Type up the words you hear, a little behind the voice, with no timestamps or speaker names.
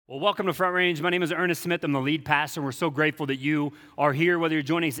Well, welcome to Front Range. My name is Ernest Smith. I'm the lead pastor. We're so grateful that you are here, whether you're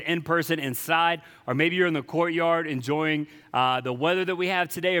joining us in person inside, or maybe you're in the courtyard enjoying the weather that we have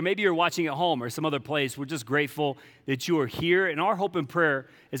today, or maybe you're watching at home or some other place. We're just grateful that you are here. And our hope and prayer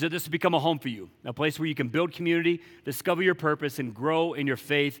is that this will become a home for you, a place where you can build community, discover your purpose, and grow in your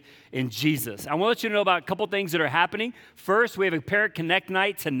faith in Jesus. I want to let you know about a couple things that are happening. First, we have a Parent Connect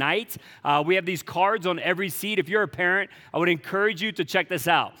night tonight. We have these cards on every seat. If you're a parent, I would encourage you to check this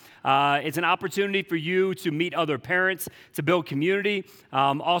out. It's an opportunity for you to meet other parents, to build community,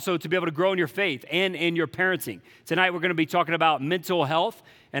 also to be able to grow in your faith and in your parenting. Tonight, we're going to be talking about mental health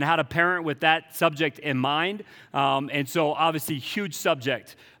and how to parent with that subject in mind. And so obviously, huge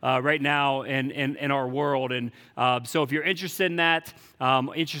subject right now in our world. And so if you're interested in that,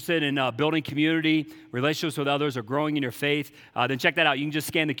 interested in building community, relationships with others, or growing in your faith, then check that out. You can just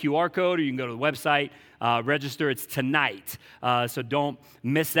scan the QR code, or you can go to the website, register. It's tonight, so don't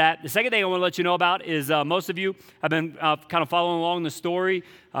miss that. The second thing I want to let you know about is most of you have been kind of following along the story.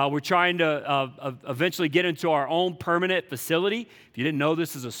 We're trying to eventually get into our own permanent facility. If you didn't know,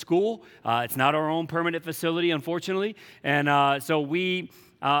 this is a school. It's not our own permanent facility, unfortunately. And so we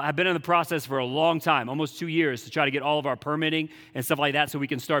have been in the process for a long time, almost 2 years, to try to get all of our permitting and stuff like that so we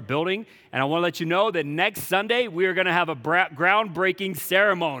can start building. And I want to let you know that next Sunday, we are going to have a groundbreaking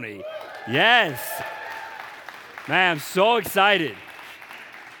ceremony. Yes. Man, I'm so excited.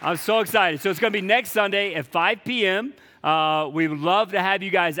 I'm so excited. So it's going to be next Sunday at 5 p.m. We would love to have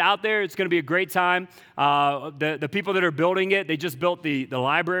you guys out there. It's going to be a great time. The people that are building it, they just built the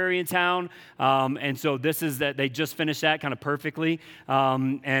library in town. And so this is that they just finished that kind of perfectly.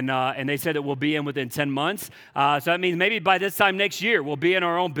 And they said that we'll be in within 10 months. So that means maybe by this time next year, we'll be in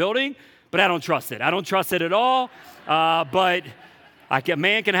our own building. But I don't trust it. I don't trust it at all. But a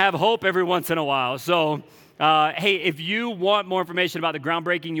man can have hope every once in a while. So hey, if you want more information about the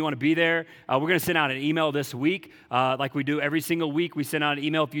groundbreaking, you want to be there, we're going to send out an email this week. Like we do every single week, we send out an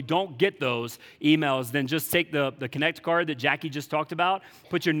email. If you don't get those emails, then just take the Connect card that Jackie just talked about,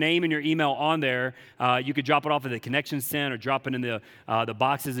 put your name and your email on there. You could drop it off at the Connection Center or drop it in the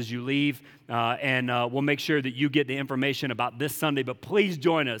boxes as you leave, and we'll make sure that you get the information about this Sunday. But please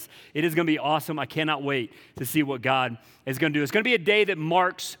join us. It is going to be awesome. I cannot wait to see what God is going to do. It's going to be a day that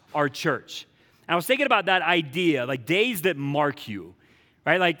marks our church. I was thinking about that idea, like days that mark you,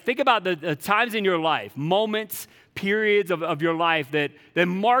 right? Like think about the times in your life, moments, periods of your life that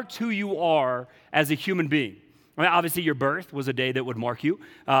marked who you are as a human being. I mean, obviously, your birth was a day that would mark you.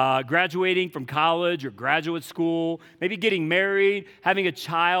 Graduating from college or graduate school, maybe getting married, having a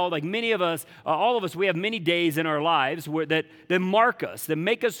child. Like many of us, all of us, we have many days in our lives that mark us, that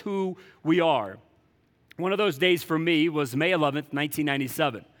make us who we are. One of those days for me was May 11th,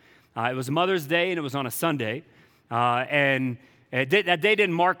 1997. It was Mother's Day, and it was on a Sunday. And that day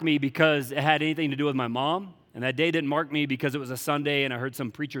didn't mark me because it had anything to do with my mom. And that day didn't mark me because it was a Sunday, and I heard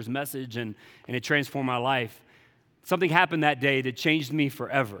some preacher's message, and it transformed my life. Something happened that day that changed me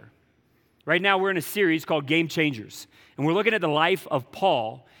forever. Right now, we're in a series called Game Changers. And we're looking at the life of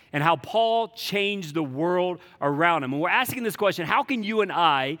Paul and how Paul changed the world around him. And we're asking this question: how can you and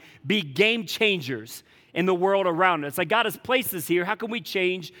I be game changers in the world around us? Like, God has placed us here. How can we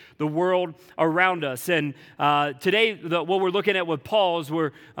change the world around us? And today, what we're looking at with Paul is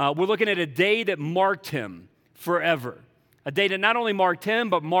we're looking at a day that marked him forever. A day that not only marked him,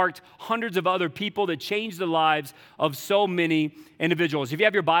 but marked hundreds of other people, that changed the lives of so many individuals. If you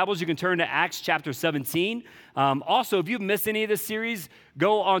have your Bibles, you can turn to Acts chapter 17. Also, if you've missed any of this series,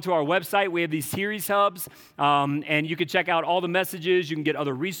 go onto our website. We have these series hubs, and you can check out all the messages. You can get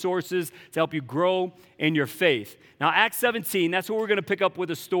other resources to help you grow in your faith. Now, Acts 17, that's where we're going to pick up with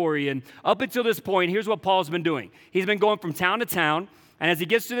a story. And up until this point, here's what Paul's been doing. He's been going from town to town. And as he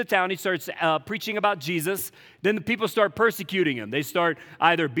gets to the town, he starts preaching about Jesus. Then the people start persecuting him. They start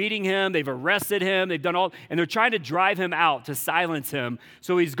either beating him, they've arrested him, they've done all, and they're trying to drive him out, to silence him.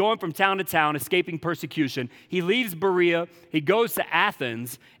 So he's going from town to town, escaping persecution. He leaves Berea, he goes to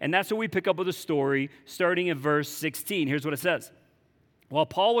Athens, and that's where we pick up with the story, starting in verse 16. Here's what it says. While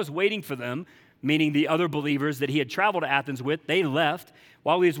Paul was waiting for them, meaning the other believers that he had traveled to Athens with, they left.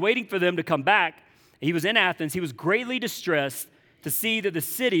 While he was waiting for them to come back, he was in Athens, he was greatly distressed to see that the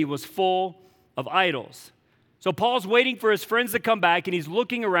city was full of idols. So Paul's waiting for his friends to come back, and he's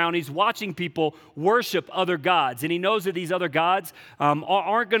looking around, he's watching people worship other gods, and he knows that these other gods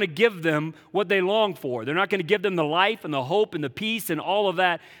aren't going to give them what they long for. They're not going to give them the life and the hope and the peace and all of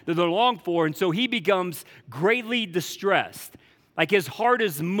that they long for, and so he becomes greatly distressed, like his heart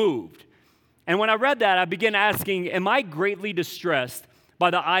is moved. And when I read that, I began asking, am I greatly distressed by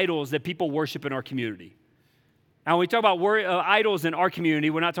the idols that people worship in our community? Now, when we talk about idols in our community,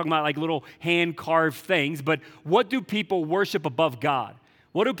 we're not talking about like little hand-carved things, but what do people worship above God?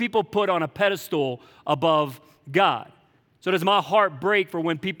 What do people put on a pedestal above God? So does my heart break for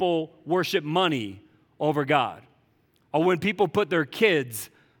when people worship money over God? Or when people put their kids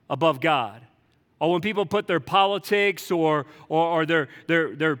above God? Or when people put their politics or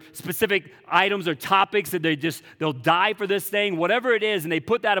their specific items or topics that they'll die for this thing, whatever it is, and they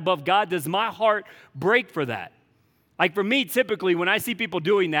put that above God, does my heart break for that? Like for me, typically, when I see people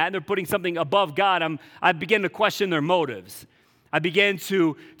doing that and they're putting something above God, I begin to question their motives. I begin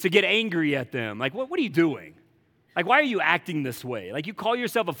to get angry at them. Like, what are you doing? Like, why are you acting this way? Like, you call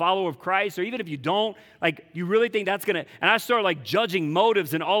yourself a follower of Christ, or even if you don't, like, you really think that's going to, and I start, like, judging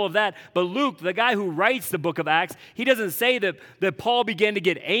motives and all of that. But Luke, the guy who writes the book of Acts, he doesn't say that Paul began to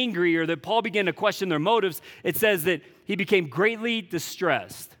get angry or that Paul began to question their motives. It says that he became greatly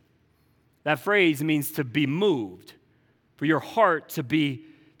distressed. That phrase means to be moved, for your heart to be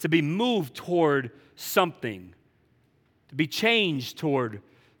moved toward something, to be changed toward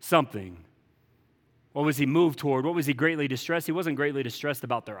something. What was he moved toward? What was he greatly distressed? He wasn't greatly distressed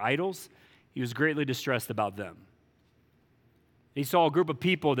about their idols. He was greatly distressed about them. He saw a group of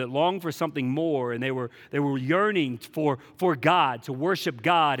people that longed for something more, and they were yearning for God, to worship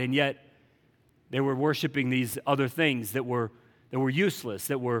God, and yet they were worshiping these other things that were useless,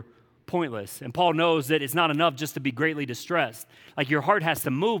 that were pointless. And Paul knows that it's not enough just to be greatly distressed. Like your heart has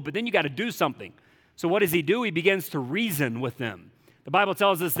to move, but then you got to do something. So what does he do? He begins to reason with them. The Bible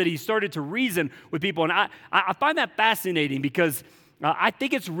tells us that he started to reason with people. And I find that fascinating because I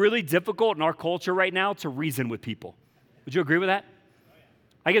think it's really difficult in our culture right now to reason with people. Would you agree with that?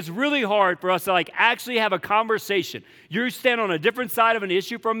 Like it's really hard for us to like actually have a conversation. You stand on a different side of an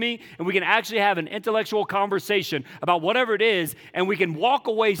issue from me, and we can actually have an intellectual conversation about whatever it is, and we can walk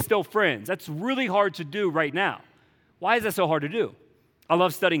away still friends. That's really hard to do right now. Why is that so hard to do? I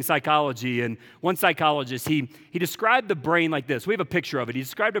love studying psychology, and one psychologist, he described the brain like this. We have a picture of it. He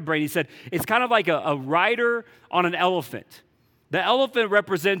described the brain. He said, it's kind of like a rider on an elephant. The elephant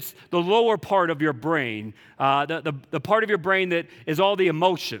represents the lower part of your brain, the part of your brain that is all the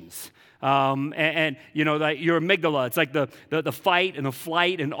emotions. And you know, like your amygdala, it's like the fight and the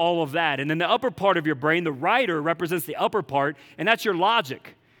flight and all of that. And then the upper part of your brain, the rider, represents the upper part, and that's your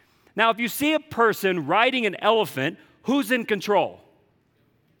logic. Now, if you see a person riding an elephant, who's in control?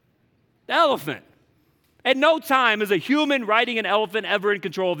 The elephant. At no time is a human riding an elephant ever in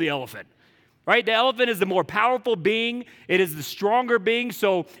control of the elephant, right? The elephant is the more powerful being. It is the stronger being,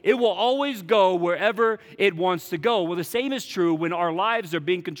 so it will always go wherever it wants to go. Well, the same is true when our lives are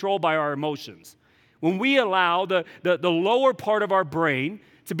being controlled by our emotions. When we allow the lower part of our brain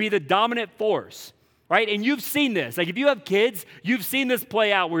to be the dominant force, right? And you've seen this. Like if you have kids, you've seen this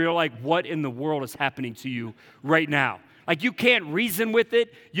play out where you're like, what in the world is happening to you right now? Like you can't reason with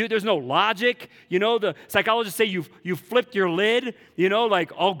it. There's no logic. You know, the psychologists say you flipped your lid. You know,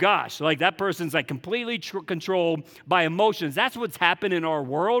 like, oh gosh, like that person's like completely controlled by emotions. That's what's happened in our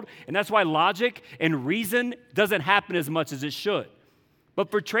world, and that's why logic and reason doesn't happen as much as it should. But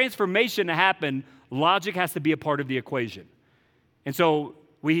for transformation to happen, logic has to be a part of the equation. And so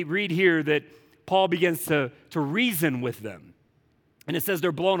we read here that Paul begins to reason with them, and it says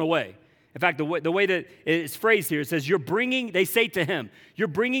they're blown away. In fact, the way that it's phrased here, it says, they say to him, you're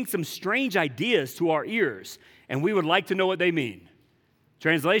bringing some strange ideas to our ears, and we would like to know what they mean.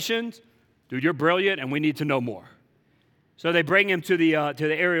 Translations, dude, you're brilliant, and we need to know more. So they bring him to the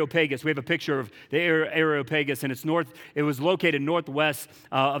Areopagus. We have a picture of the Areopagus, and it was located northwest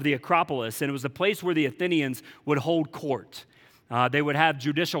of the Acropolis, and it was a place where the Athenians would hold court. They would have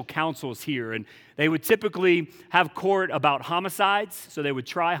judicial councils here, and they would typically have court about homicides, so they would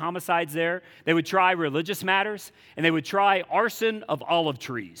try homicides there. They would try religious matters, and they would try arson of olive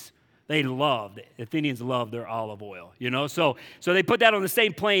trees. The Athenians loved their olive oil, you know? So they put that on the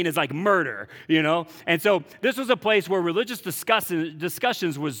same plane as like murder, you know? And so this was a place where religious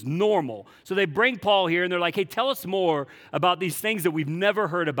discussions was normal. So they bring Paul here, and they're like, hey, tell us more about these things that we've never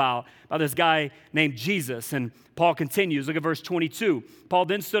heard about this guy named Jesus. And Paul continues. Look at verse 22. Paul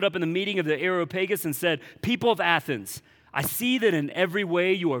then stood up in the meeting of the Areopagus and said, people of Athens, I see that in every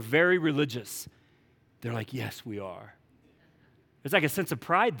way you are very religious. They're like, yes, we are. There's like a sense of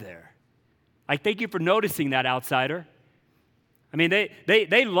pride there. I thank you for noticing that, outsider. I mean,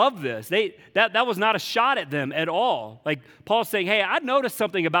 they love this. That was not a shot at them at all. Like Paul's saying, hey, I noticed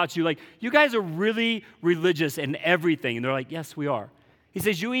something about you. Like you guys are really religious in everything. And they're like, yes, we are. He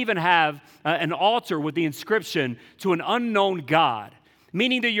says, you even have an altar with the inscription to an unknown God,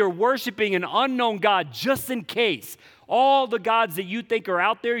 meaning that you're worshiping an unknown God just in case. All the gods that you think are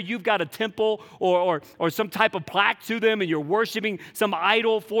out there, you've got a temple or some type of plaque to them, and you're worshiping some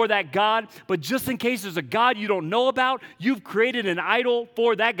idol for that God. But just in case there's a God you don't know about, you've created an idol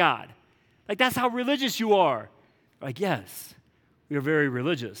for that God. Like, that's how religious you are. Like, yes, we are very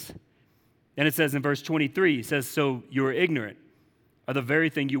religious. And it says in verse 23, it says, so you are ignorant of the very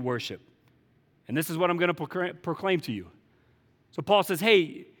thing you worship. And this is what I'm going to proclaim to you. So Paul says,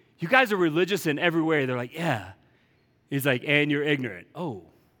 hey, you guys are religious in every way. They're like, yeah. He's like, and you're ignorant. Oh.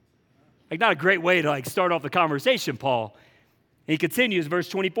 Like, not a great way to like start off the conversation, Paul. And he continues, verse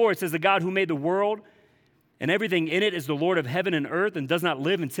 24, it says, the God who made the world and everything in it is the Lord of heaven and earth and does not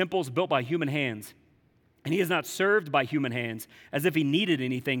live in temples built by human hands. And he is not served by human hands as if he needed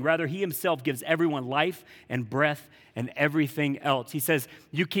anything. Rather, he himself gives everyone life and breath and everything else. He says,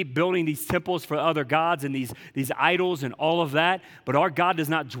 you keep building these temples for other gods and these idols and all of that, but our God does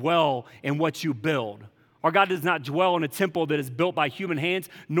not dwell in what you build. Our God does not dwell in a temple that is built by human hands,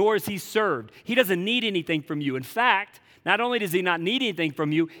 nor is he served. He doesn't need anything from you. In fact, not only does he not need anything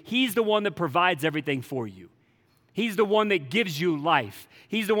from you, he's the one that provides everything for you. He's the one that gives you life.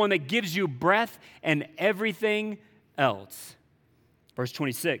 He's the one that gives you breath and everything else. Verse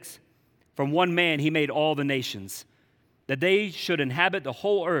 26, from one man he made all the nations, that they should inhabit the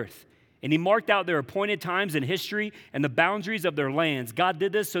whole earth. And he marked out their appointed times in history and the boundaries of their lands. God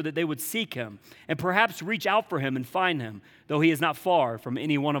did this so that they would seek him and perhaps reach out for him and find him, though he is not far from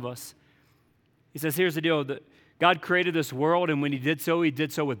any one of us. He says, here's the deal. God created this world, and when he did so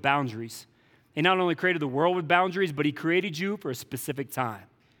with boundaries. He not only created the world with boundaries, but he created you for a specific time.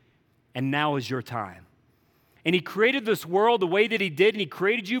 And now is your time. And he created this world the way that he did, and he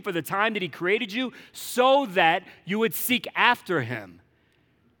created you for the time that he created you so that you would seek after him.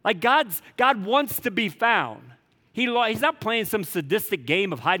 Like God wants to be found. He's not playing some sadistic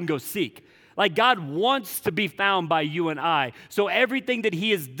game of hide and go seek. Like, God wants to be found by you and I. So everything that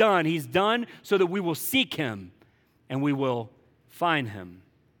he has done, he's done so that we will seek him and we will find him.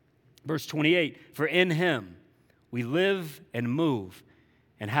 Verse 28, for in him we live and move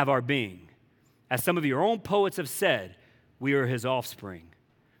and have our being. As some of your own poets have said, we are his offspring.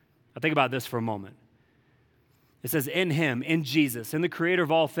 Now think about this for a moment. It says in him, in Jesus, in the creator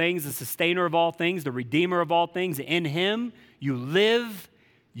of all things, the sustainer of all things, the redeemer of all things. In him you live,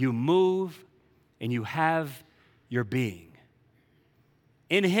 you move, and you have your being.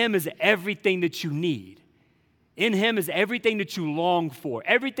 In him is everything that you need. In him is everything that you long for.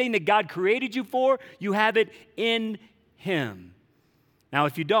 Everything that God created you for, you have it in him. Now,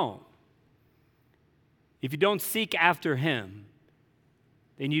 if you don't seek after him,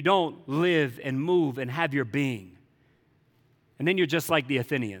 then you don't live and move and have your being. And then you're just like the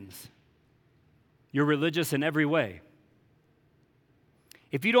Athenians. You're religious in every way.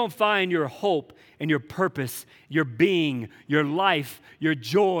 If you don't find your hope and your purpose, your being, your life, your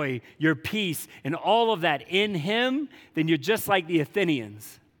joy, your peace, and all of that in him, then you're just like the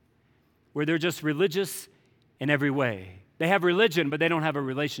Athenians, where they're just religious in every way. They have religion, but they don't have a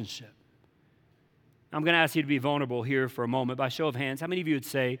relationship. I'm going to ask you to be vulnerable here for a moment. By show of hands, how many of you would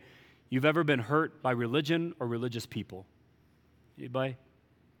say you've ever been hurt by religion or religious people? Anybody?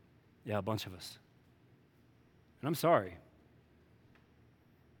 Yeah, a bunch of us. And I'm sorry.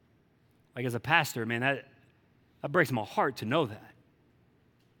 Like, as a pastor, man, that breaks my heart to know that.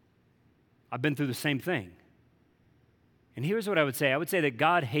 I've been through the same thing. And here's what I would say. I would say that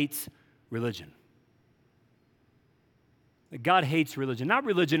God hates religion. That God hates religion. Not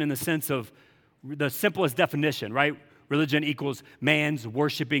religion in the sense of the simplest definition, right? Religion equals man's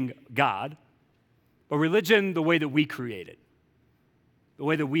worshiping God. But religion the way that we create it. The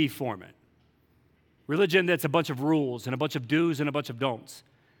way that we form it. Religion that's a bunch of rules and a bunch of do's and a bunch of don'ts.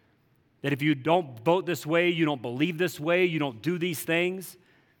 That if you don't vote this way, you don't believe this way, you don't do these things,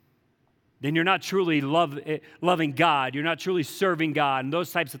 then you're not truly loving God. You're not truly serving God and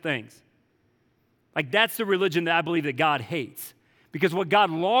those types of things. Like, that's the religion that I believe that God hates. Because what God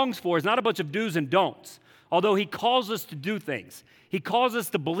longs for is not a bunch of do's and don'ts. Although he calls us to do things. He calls us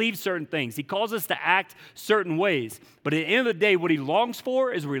to believe certain things. He calls us to act certain ways. But at the end of the day, what he longs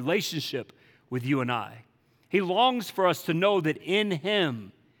for is a relationship with you and I. He longs for us to know that in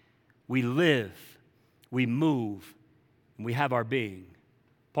him we live, we move, and we have our being.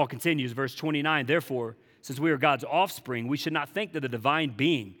 Paul continues, verse 29, therefore, since we are God's offspring, we should not think that the divine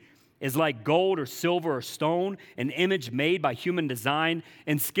being is like gold or silver or stone, an image made by human design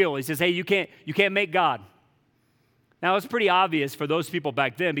and skill. He says, hey, you can't make God. Now, it's pretty obvious for those people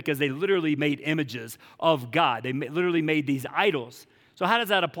back then because they literally made images of God. They literally made these idols. So how does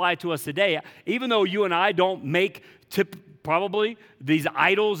that apply to us today? Even though you and I don't make probably these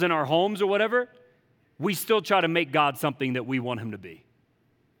idols in our homes or whatever, we still try to make God something that we want him to be.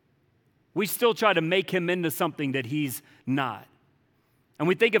 We still try to make him into something that he's not. And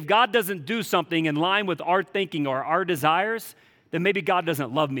we think if God doesn't do something in line with our thinking or our desires, then maybe God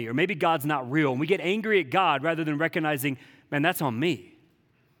doesn't love me, or maybe God's not real. And we get angry at God rather than recognizing, man, that's on me.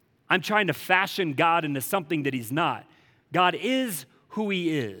 I'm trying to fashion God into something that he's not. God is who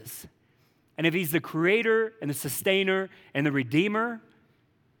he is. And if he's the creator and the sustainer and the redeemer,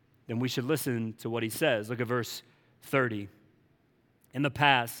 then we should listen to what he says. Look at verse 30. In the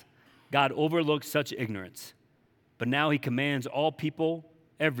past, God overlooked such ignorance, but now he commands all people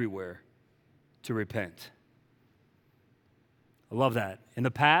everywhere to repent. I love that. In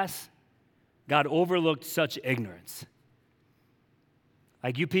the past, God overlooked such ignorance.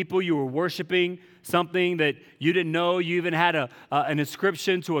 Like you people, you were worshiping something that you didn't know. You even had an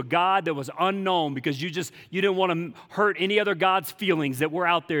inscription to a God that was unknown because you didn't want to hurt any other God's feelings that were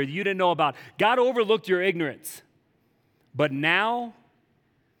out there that you didn't know about. God overlooked your ignorance. But now,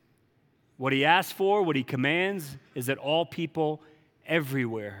 what he asks for, what he commands, is that all people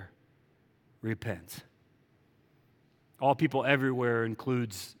everywhere repent. All people everywhere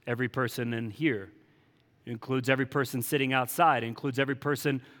includes every person in here. It includes every person sitting outside. It includes every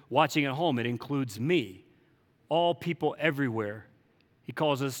person watching at home. It includes me. All people everywhere. He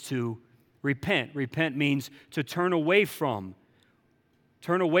calls us to repent. Repent means to turn away from.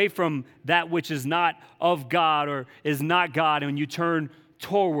 Turn away from that which is not of God or is not God, and you turn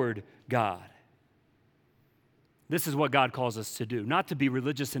toward God. This is what God calls us to do. Not to be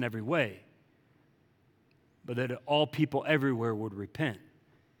religious in every way, but that all people everywhere would repent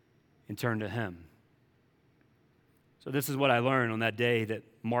and turn to him. So this is what I learned on that day that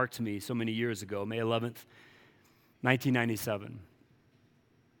marked me so many years ago, May 11th, 1997.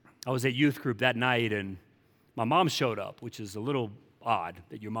 I was at youth group that night, and my mom showed up, which is a little odd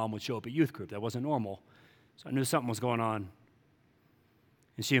that your mom would show up at youth group. That wasn't normal. So I knew something was going on.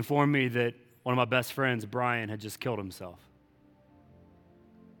 And she informed me that one of my best friends, Brian, had just killed himself.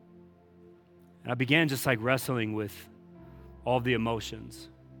 And I began just like wrestling with all the emotions.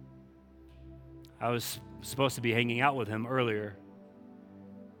 I was supposed to be hanging out with him earlier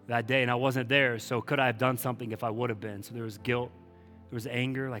that day, and I wasn't there, so could I have done something if I would have been? So there was guilt, there was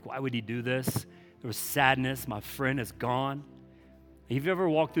anger, like why would he do this? There was sadness, my friend is gone. If you've ever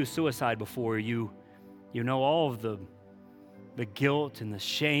walked through suicide before, you know all of the guilt and the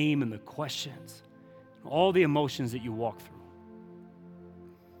shame and the questions, all the emotions that you walk through.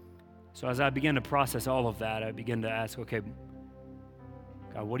 So as I began to process all of that, I began to ask, okay,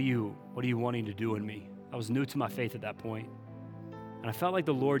 God, what are you wanting to do in me? I was new to my faith at that point. And I felt like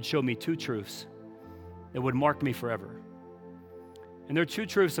the Lord showed me two truths that would mark me forever. And there are two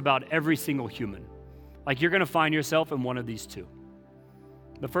truths about every single human. Like you're going to find yourself in one of these two.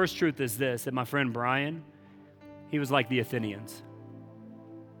 The first truth is this, that my friend Brian, he was like the Athenians.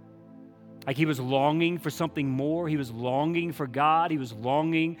 Like he was longing for something more. He was longing for God. He was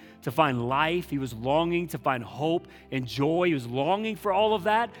longing to find life. He was longing to find hope and joy. He was longing for all of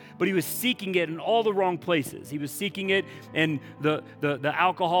that, but he was seeking it in all the wrong places. He was seeking it in the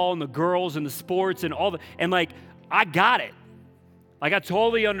alcohol and the girls and the sports and all and like, I got it. Like I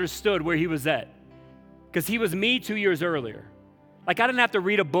totally understood where he was at because he was me 2 years earlier. Like I didn't have to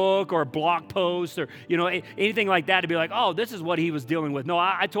read a book or a blog post or, anything like that to be like, oh, this is what he was dealing with. No,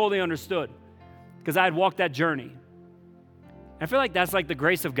 I totally understood because I had walked that journey. I feel like that's like the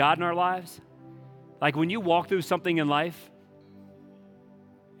grace of God in our lives. Like when you walk through something in life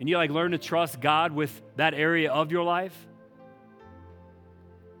and you like learn to trust God with that area of your life,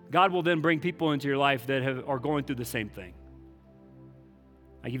 God will then bring people into your life that are going through the same thing.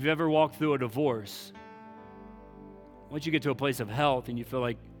 Like if you've ever walked through a divorce, once you get to a place of health and you feel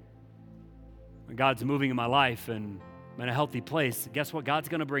like God's moving in my life and I'm in a healthy place, guess what? God's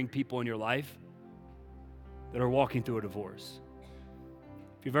going to bring people in your life that are walking through a divorce.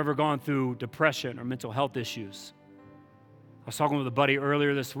 If you've ever gone through depression or mental health issues, I was talking with a buddy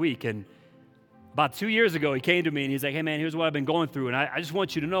earlier this week, and about 2 years ago, he came to me and he's like, hey man, here's what I've been going through, and I just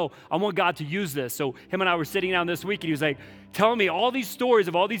want you to know, I want God to use this. So him and I were sitting down this week and he was like, telling me all these stories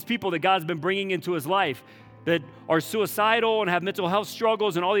of all these people that God's been bringing into his life that are suicidal and have mental health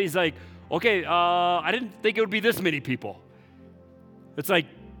struggles and all these like, okay, I didn't think it would be this many people. It's like,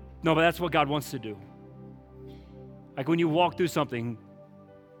 no, but that's what God wants to do. Like when you walk through something,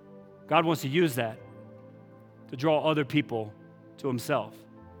 God wants to use that to draw other people to himself.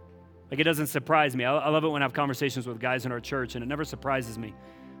 Like it doesn't surprise me. I love it when I have conversations with guys in our church, and it never surprises me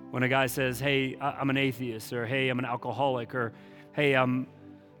when a guy says, hey, I'm an atheist, or hey, I'm an alcoholic, or hey, I'm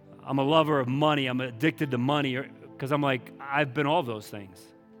a lover of money, I'm addicted to money, because I'm like, I've been all those things.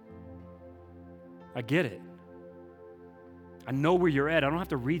 I get it. I know where you're at. I don't have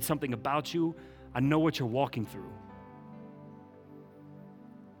to read something about you. I know what you're walking through.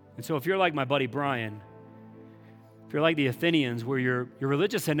 And so if you're like my buddy Brian, if you're like the Athenians, where you're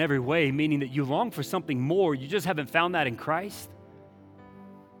religious in every way, meaning that you long for something more, you just haven't found that in Christ,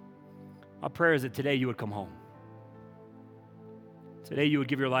 my prayer is that today you would come home. Today you would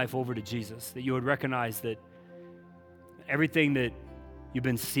give your life over to Jesus, that you would recognize that everything that you've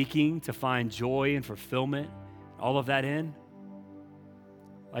been seeking to find joy and fulfillment, all of that in,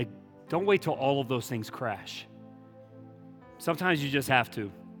 like, don't wait till all of those things crash. Sometimes you just have to.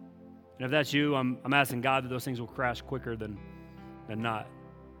 And if that's you, I'm asking God that those things will crash quicker than not.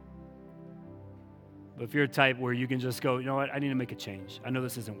 But if you're a type where you can just go, you know what, I need to make a change. I know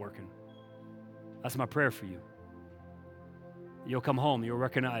this isn't working. That's my prayer for you. You'll come home, you'll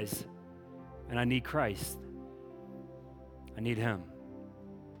recognize, and I need Christ. I need Him.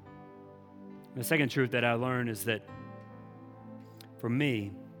 And the second truth that I learned is that for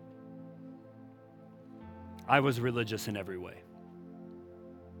me, I was religious in every way.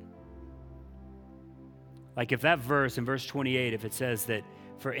 Like if that verse in verse 28, if it says that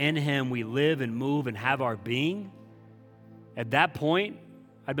for in Him we live and move and have our being, at that point,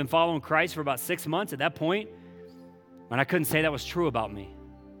 I'd been following Christ for about 6 months. At that point, and I couldn't say that was true about me.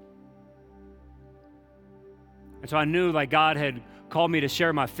 And so I knew like God had called me to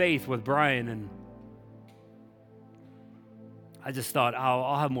share my faith with Brian, and I just thought,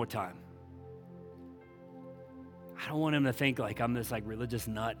 I'll have more time. I don't want him to think like I'm this like religious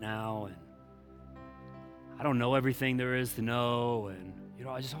nut now, and I don't know everything there is to know, and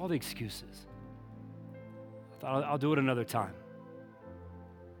I just all the excuses. I thought I'll do it another time.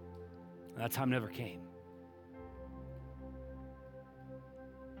 And that time never came.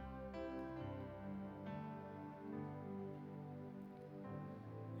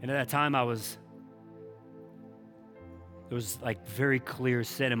 And at that time there was like very clear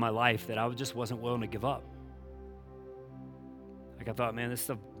sin in my life that I just wasn't willing to give up. Like I thought, man, this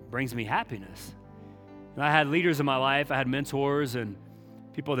stuff brings me happiness. And I had leaders in my life, I had mentors and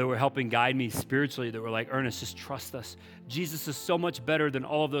people that were helping guide me spiritually that were like, Ernest, just trust us. Jesus is so much better than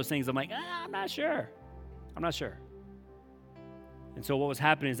all of those things. I'm like, I'm not sure. And so what was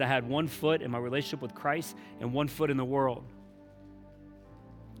happening is I had one foot in my relationship with Christ and one foot in the world.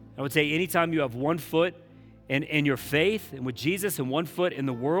 I would say anytime you have one foot in your faith and with Jesus and one foot in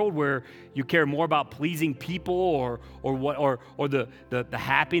the world where you care more about pleasing people or the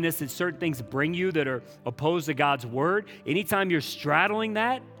happiness that certain things bring you that are opposed to God's word, anytime you're straddling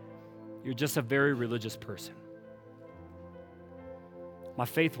that, you're just a very religious person. My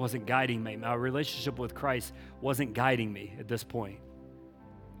faith wasn't guiding me. My relationship with Christ wasn't guiding me at this point.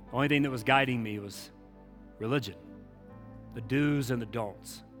 The only thing that was guiding me was religion, the do's and the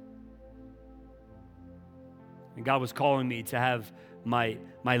don'ts. And God was calling me to have my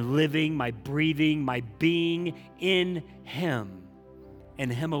living, my breathing, my being in Him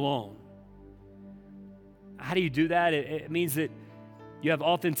and Him alone. How do you do that? It means that you have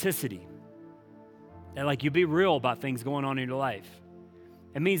authenticity. That like you be real about things going on in your life.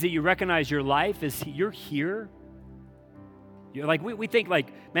 It means that you recognize your life is you're here. You're like we think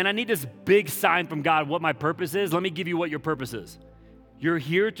like, man, I need this big sign from God what my purpose is. Let me give you what your purpose is. You're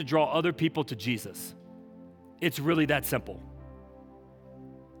here to draw other people to Jesus. It's really that simple.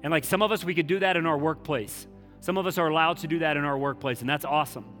 And like some of us, we could do that in our workplace. Some of us are allowed to do that in our workplace, and that's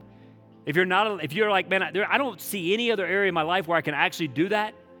awesome. If you're like, man, I don't see any other area in my life where I can actually do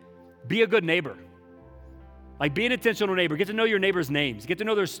that, be a good neighbor. Like be an intentional neighbor. Get to know your neighbor's names. Get to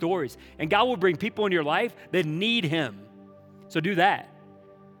know their stories. And God will bring people in your life that need Him. So do that.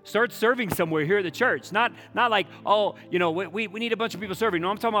 Start serving somewhere here at the church. Not like, we need a bunch of people serving.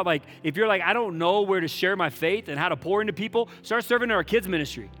 No, I'm talking about like, if you're like, I don't know where to share my faith and how to pour into people, start serving in our kids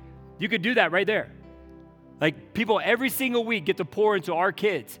ministry. You could do that right there. Like people every single week get to pour into our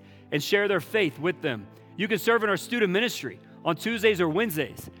kids and share their faith with them. You can serve in our student ministry on Tuesdays or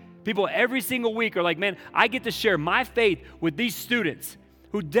Wednesdays. People every single week are like, man, I get to share my faith with these students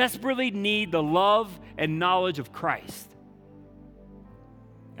who desperately need the love and knowledge of Christ.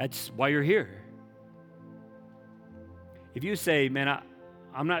 That's why you're here. If you say, man,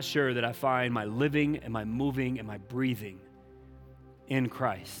 I'm not sure that I find my living and my moving and my breathing in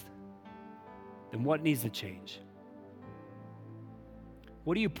Christ, then what needs to change?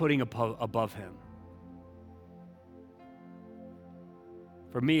 What are you putting above Him?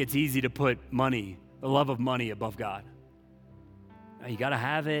 For me, it's easy to put money, the love of money, above God. Now, you got to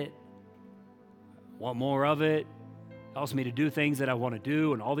have it, want more of it. Helps me to do things that I want to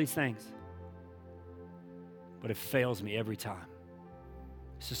do and all these things. But it fails me every time.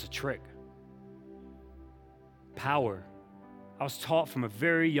 It's just a trick. power. I was taught from a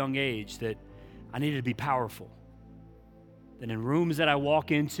very young age that I needed to be powerful. That in rooms that I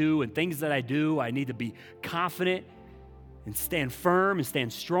walk into and things that I do, I need to be confident and stand firm and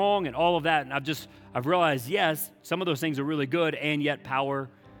stand strong and all of that. And I've realized, yes, some of those things are really good, and yet power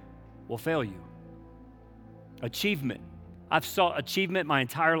will fail you. Achievement. I've sought achievement my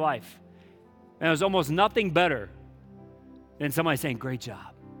entire life. And there's almost nothing better than somebody saying, great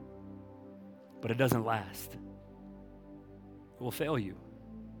job. But it doesn't last. It will fail you.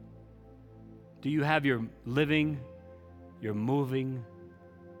 Do you have your living, your moving,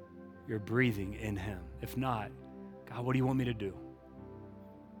 your breathing in him? If not, God, what do you want me to do?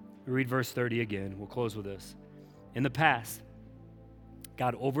 We read verse 30 again. We'll close with this. In the past,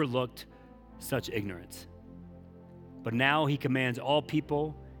 God overlooked such ignorance. But now he commands all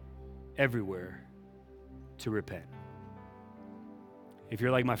people everywhere to repent. If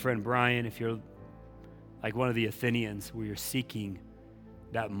you're like my friend Brian, if you're like one of the Athenians where you're seeking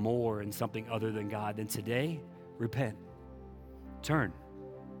that more in something other than God, then today, repent. Turn.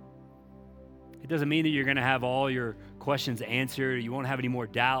 It doesn't mean that you're going to have all your questions answered, you won't have any more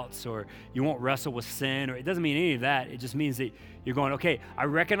doubts, or you won't wrestle with sin, or it doesn't mean any of that. It just means that you're going, okay, I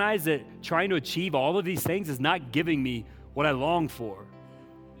recognize that trying to achieve all of these things is not giving me what I long for.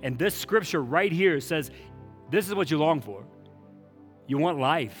 And this scripture right here says, this is what you long for. You want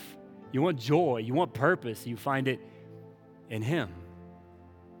life. You want joy. You want purpose. You find it in him.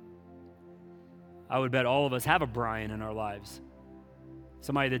 I would bet all of us have a Brian in our lives.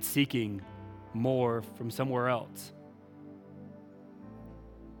 Somebody that's seeking more from somewhere else.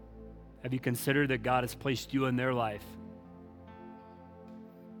 Have you considered that God has placed you in their life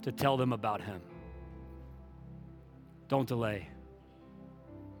to tell them about him? Don't delay.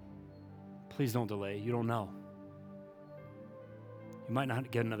 Please don't delay. You don't know. You might not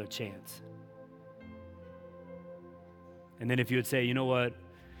get another chance. And then if you would say, you know what,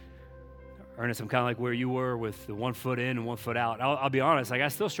 Ernest, I'm kind of like where you were with the 1 foot in and 1 foot out. I'll be honest, like I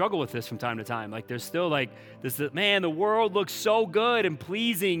still struggle with this from time to time. Like there's still like this, man, the world looks so good and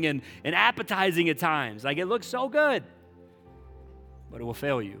pleasing and appetizing at times. Like it looks so good, but it will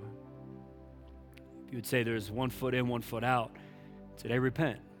fail you. If you would say there's 1 foot in, 1 foot out, today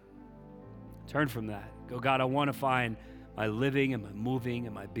repent. Turn from that. Go, God, I want to find my living and my moving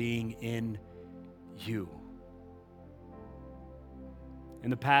and my being in you. In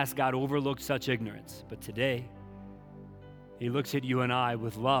the past, God overlooked such ignorance, but today, he looks at you and I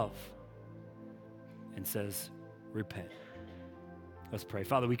with love and says, repent. Let's pray.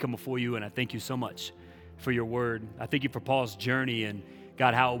 Father, we come before you, and I thank you so much for your word. I thank you for Paul's journey, and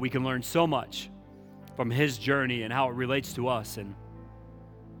God, how we can learn so much from his journey and how it relates to us. And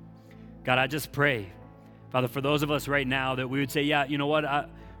God, I just pray, Father, for those of us right now that we would say, yeah, you know what,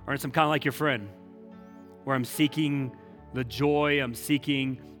 Ernest, I'm kind of like your friend, where I'm seeking the joy, I'm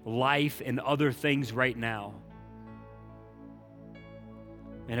seeking life and other things right now.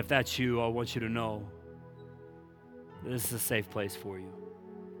 And if that's you, I want you to know this is a safe place for you.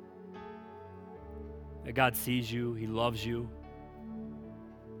 That God sees you, he loves you.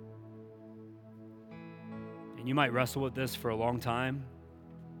 And you might wrestle with this for a long time.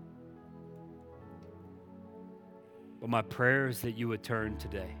 But my prayer is that you would turn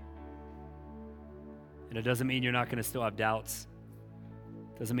today. And it doesn't mean you're not going to still have doubts.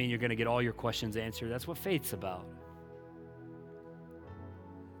 It doesn't mean you're going to get all your questions answered. That's what faith's about.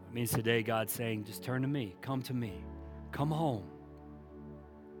 It means today God's saying, just turn to me, come home.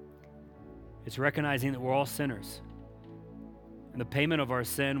 It's recognizing that we're all sinners. And the payment of our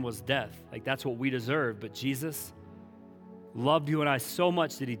sin was death. Like that's what we deserve. But Jesus loved you and I so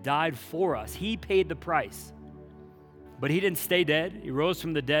much that he died for us. He paid the price. But he didn't stay dead. He rose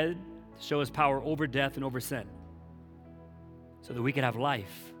from the dead to show his power over death and over sin, so that we could have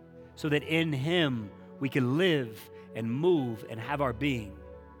life, so that in him we can live and move and have our being.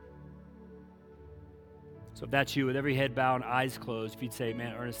 So if that's you, with every head bowed and eyes closed, if you'd say,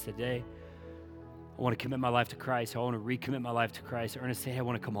 man, Ernest, today I want to commit my life to Christ. I want to recommit my life to Christ. Ernest, say, hey, I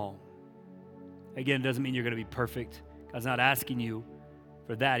want to come home. Again, it doesn't mean you're going to be perfect. God's not asking you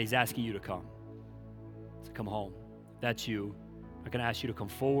for that. He's asking you to come. So come home. If that's you, I'm not going to ask you to come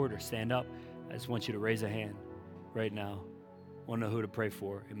forward or stand up. I just want you to raise a hand right now. I want to know who to pray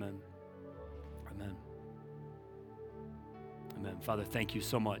for. Amen. Amen. Amen. Father, thank you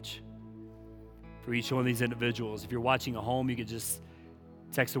so much for each one of these individuals. If you're watching at home, you could just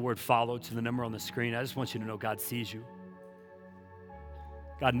text the word follow to the number on the screen. I just want you to know God sees you.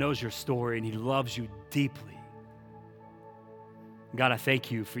 God knows your story, and he loves you deeply. God, I thank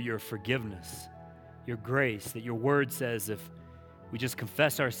you for your forgiveness, your grace, that your word says if We just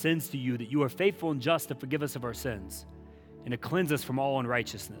confess our sins to you, that you are faithful and just to forgive us of our sins and to cleanse us from all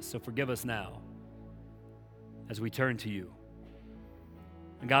unrighteousness. So forgive us now as we turn to you.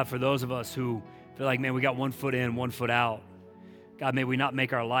 And God, for those of us who feel like, man, we got one foot in, one foot out, God, may we not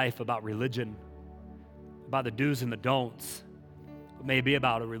make our life about religion, about the do's and the don'ts, but may it be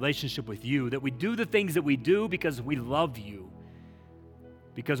about a relationship with you, that we do the things that we do because we love you,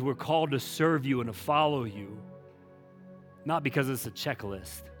 because we're called to serve you and to follow you, not because it's a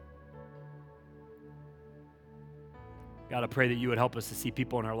checklist. God, I pray that you would help us to see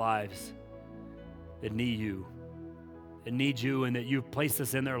people in our lives that need you, and that you've placed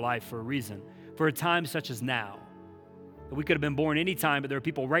us in their life for a reason, for a time such as now. That we could have been born any time, but there are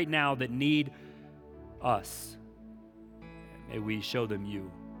people right now that need us. May we show them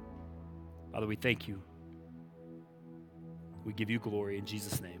you. Father, we thank you. We give you glory in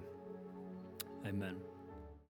Jesus' name. Amen.